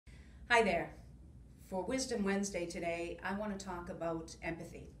Hi there. For Wisdom Wednesday today, I want to talk about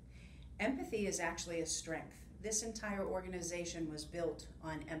empathy. Empathy is actually a strength. This entire organization was built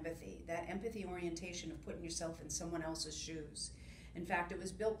on empathy, that empathy orientation of putting yourself in someone else's shoes. In fact, it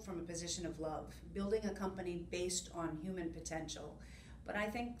was built from a position of love, building a company based on human potential. But I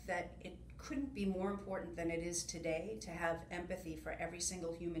think that it couldn't be more important than it is today to have empathy for every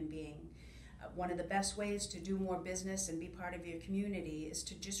single human being. One of the best ways to do more business and be part of your community is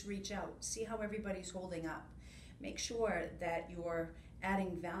to just reach out, see how everybody's holding up. Make sure that you're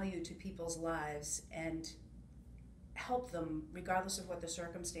adding value to people's lives and help them regardless of what the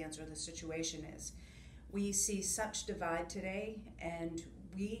circumstance or the situation is. We see such divide today, and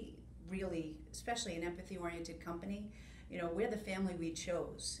we really, especially an empathy-oriented company, we're the family we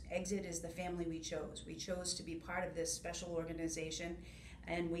chose. Exit is the family we chose. We chose to be part of this special organization,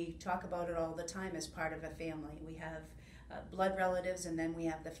 and we talk about it all the time as part of a family. We have blood relatives, and then we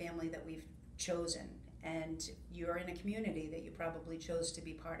have the family that we've chosen. And you're in a community that you probably chose to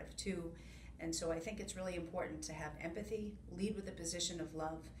be part of too. And so I think it's really important to have empathy, lead with a position of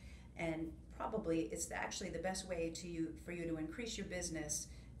love, and probably it's actually the best way for you to increase your business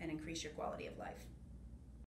and increase your quality of life.